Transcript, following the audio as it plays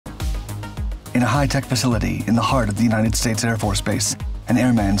In a high-tech facility in the heart of the United States Air Force Base, an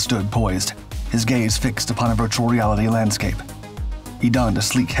airman stood poised, his gaze fixed upon a virtual reality landscape. He donned a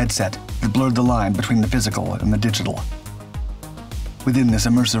sleek headset that blurred the line between the physical and the digital. Within this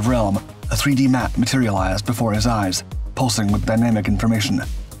immersive realm, a 3D map materialized before his eyes, pulsing with dynamic information.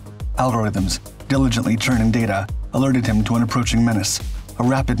 Algorithms, diligently churning data, alerted him to an approaching menace, a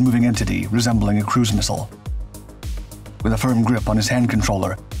rapid-moving entity resembling a cruise missile. With a firm grip on his hand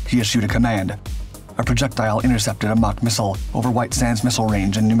controller, he issued a command. A projectile intercepted a mock missile over White Sands Missile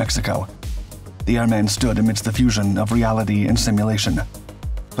Range in New Mexico. The airman stood amidst the fusion of reality and simulation.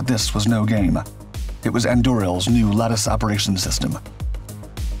 But this was no game. It was Anduril's new Lattice Operation system.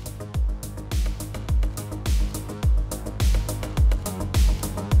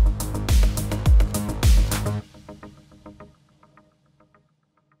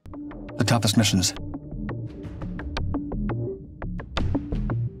 The toughest missions.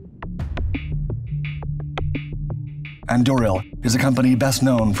 Anduril is a company best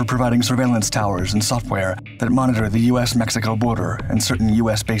known for providing surveillance towers and software that monitor the US-Mexico border and certain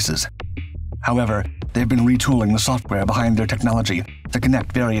US bases. However, they've been retooling the software behind their technology to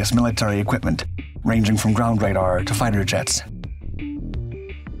connect various military equipment, ranging from ground radar to fighter jets.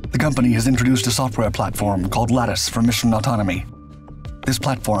 The company has introduced a software platform called Lattice for mission autonomy. This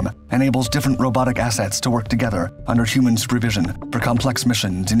platform enables different robotic assets to work together under human supervision for complex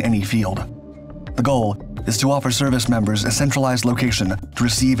missions in any field. The goal is to offer service members a centralized location to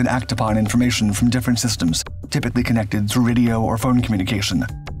receive and act upon information from different systems, typically connected through radio or phone communication,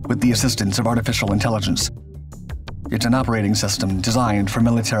 with the assistance of artificial intelligence. It's an operating system designed for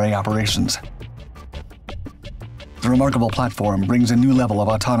military operations. The remarkable platform brings a new level of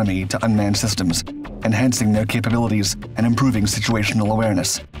autonomy to unmanned systems, enhancing their capabilities and improving situational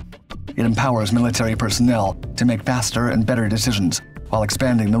awareness. It empowers military personnel to make faster and better decisions while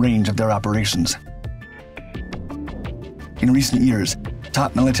expanding the range of their operations. In recent years,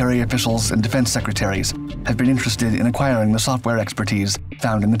 top military officials and defense secretaries have been interested in acquiring the software expertise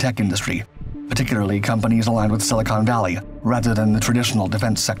found in the tech industry, particularly companies aligned with Silicon Valley rather than the traditional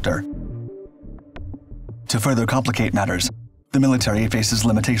defense sector. To further complicate matters, the military faces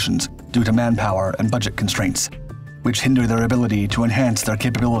limitations due to manpower and budget constraints, which hinder their ability to enhance their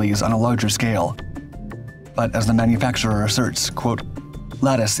capabilities on a larger scale. But as the manufacturer asserts, quote,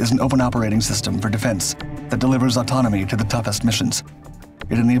 "Lattice is an open operating system for defense that delivers autonomy to the toughest missions.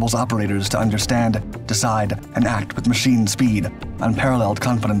 It enables operators to understand, decide, and act with machine speed, unparalleled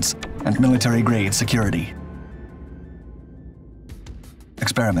confidence, and military-grade security."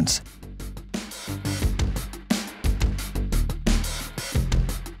 Experiments.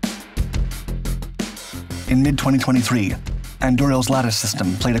 In mid-2023, Anduril's Lattice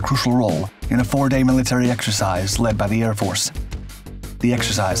system played a crucial role in a 4-day military exercise led by the Air Force. The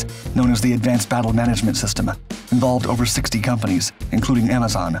exercise, known as the Advanced Battle Management System, involved over 60 companies, including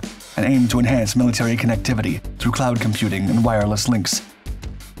Amazon, and aimed to enhance military connectivity through cloud computing and wireless links.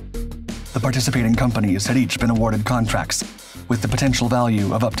 The participating companies had each been awarded contracts, with the potential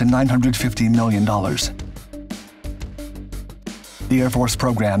value of up to $950 million. The Air Force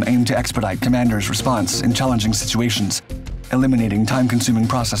program aimed to expedite commanders' response in challenging situations, eliminating time-consuming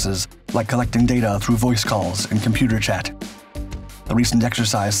processes like collecting data through voice calls and computer chat. The recent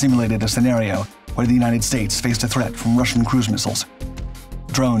exercise simulated a scenario where the United States faced a threat from Russian cruise missiles.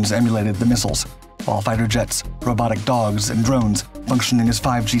 Drones emulated the missiles, while fighter jets, robotic dogs, and drones functioning as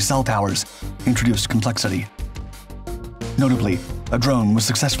 5G cell towers introduced complexity. Notably, a drone was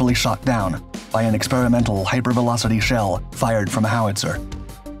successfully shot down by an experimental hypervelocity shell fired from a howitzer.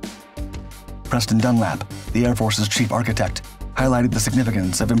 Preston Dunlap, the Air Force's chief architect, highlighted the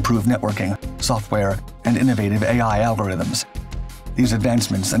significance of improved networking, software, and innovative AI algorithms. These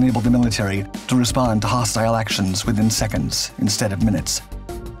advancements enabled the military to respond to hostile actions within seconds instead of minutes.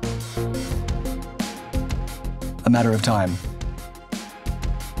 A matter of time.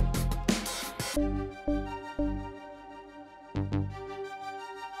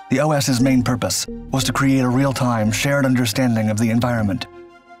 The OS's main purpose was to create a real-time, shared understanding of the environment.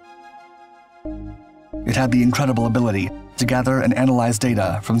 It had the incredible ability to gather and analyze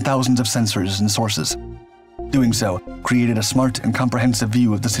data from thousands of sensors and sources. Doing so created a smart and comprehensive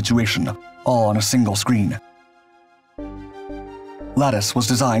view of the situation, all on a single screen. Lattice was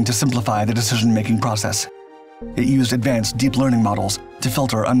designed to simplify the decision-making process. It used advanced deep learning models to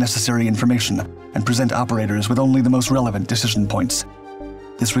filter unnecessary information and present operators with only the most relevant decision points.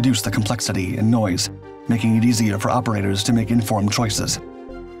 This reduced the complexity and noise, making it easier for operators to make informed choices.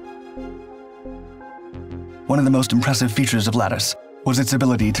 One of the most impressive features of Lattice was its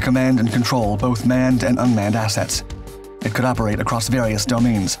ability to command and control both manned and unmanned assets. It could operate across various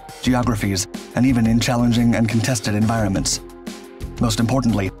domains, geographies, and even in challenging and contested environments. Most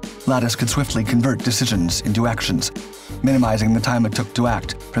importantly, Lattice could swiftly convert decisions into actions, minimizing the time it took to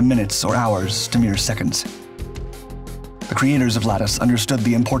act from minutes or hours to mere seconds. The creators of Lattice understood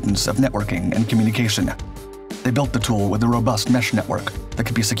the importance of networking and communication. They built the tool with a robust mesh network that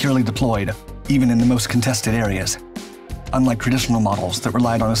could be securely deployed, even in the most contested areas. Unlike traditional models that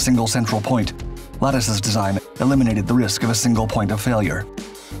relied on a single central point, Lattice's design eliminated the risk of a single point of failure.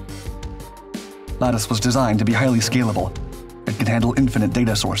 Lattice was designed to be highly scalable. It could handle infinite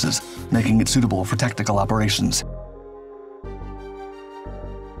data sources, making it suitable for tactical operations.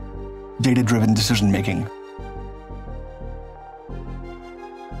 Data-driven decision-making.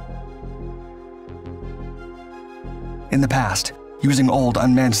 In the past, using old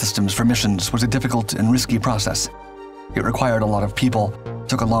unmanned systems for missions was a difficult and risky process. It required a lot of people,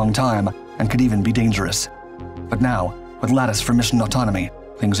 took a long time, and could even be dangerous. But now, with Lattice for mission autonomy,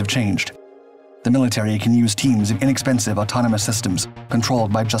 things have changed. The military can use teams of inexpensive autonomous systems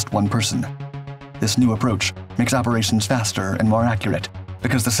controlled by just one person. This new approach makes operations faster and more accurate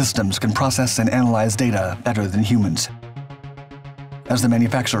because the systems can process and analyze data better than humans. As the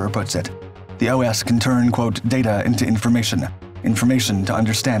manufacturer puts it, the OS can turn, quote, data into information, information to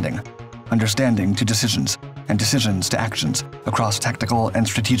understanding, understanding to decisions, and decisions to actions across tactical and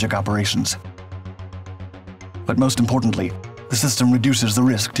strategic operations. But most importantly, the system reduces the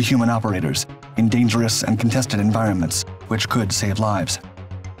risk to human operators in dangerous and contested environments, which could save lives.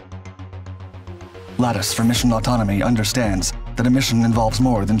 Lattice for mission autonomy understands that a mission involves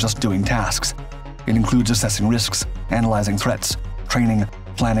more than just doing tasks. It includes assessing risks, analyzing threats, training,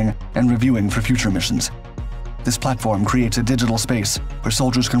 planning, and reviewing for future missions. This platform creates a digital space where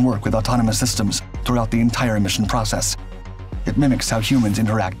soldiers can work with autonomous systems throughout the entire mission process. It mimics how humans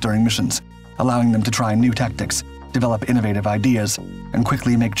interact during missions, allowing them to try new tactics, develop innovative ideas, and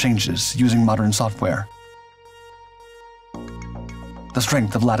quickly make changes using modern software. The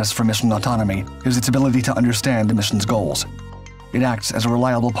strength of Lattice for mission autonomy is its ability to understand the mission's goals. It acts as a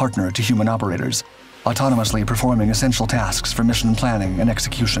reliable partner to human operators, autonomously performing essential tasks for mission planning and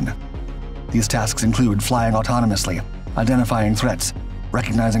execution. These tasks include flying autonomously, identifying threats,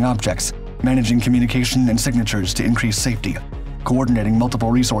 recognizing objects, managing communication and signatures to increase safety, coordinating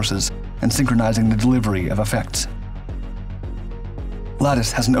multiple resources, and synchronizing the delivery of effects.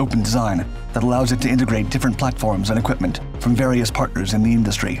 Lattice has an open design that allows it to integrate different platforms and equipment from various partners in the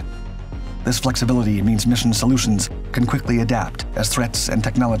industry. This flexibility means mission solutions can quickly adapt as threats and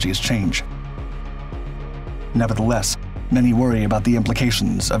technologies change. Nevertheless, many worry about the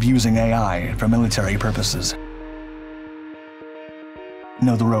implications of using AI for military purposes.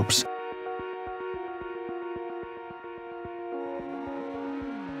 Know the ropes.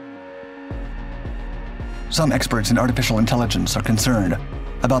 Some experts in artificial intelligence are concerned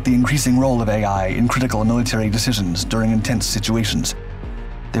about the increasing role of AI in critical military decisions during intense situations.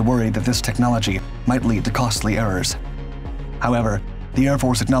 They worry that this technology might lead to costly errors. However, the Air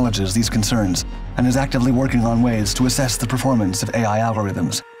Force acknowledges these concerns and is actively working on ways to assess the performance of AI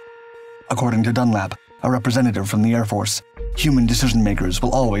algorithms. According to Dunlap, a representative from the Air Force, human decision-makers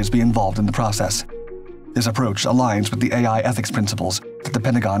will always be involved in the process. This approach aligns with the AI ethics principles that the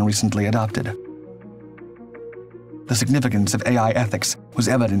Pentagon recently adopted. The significance of AI ethics was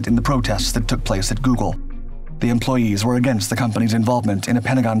evident in the protests that took place at Google. The employees were against the company's involvement in a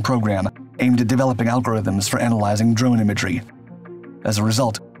Pentagon program aimed at developing algorithms for analyzing drone imagery. As a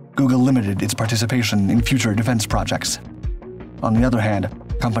result, Google limited its participation in future defense projects. On the other hand,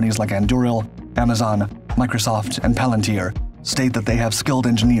 companies like Anduril, Amazon, Microsoft, and Palantir state that they have skilled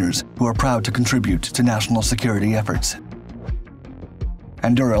engineers who are proud to contribute to national security efforts.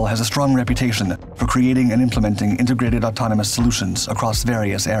 Anduril has a strong reputation for creating and implementing integrated autonomous solutions across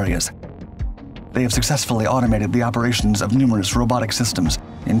various areas. They have successfully automated the operations of numerous robotic systems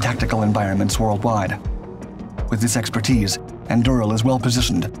in tactical environments worldwide. With this expertise, Anduril is well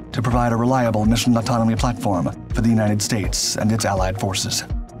positioned to provide a reliable mission autonomy platform for the United States and its allied forces.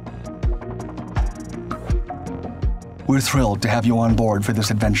 We're thrilled to have you on board for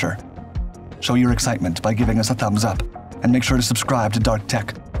this adventure. Show your excitement by giving us a thumbs up, and make sure to subscribe to Dark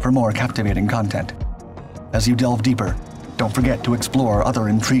Tech for more captivating content. As you delve deeper, don't forget to explore other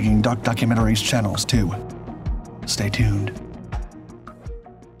intriguing Dark Documentaries channels too. Stay tuned.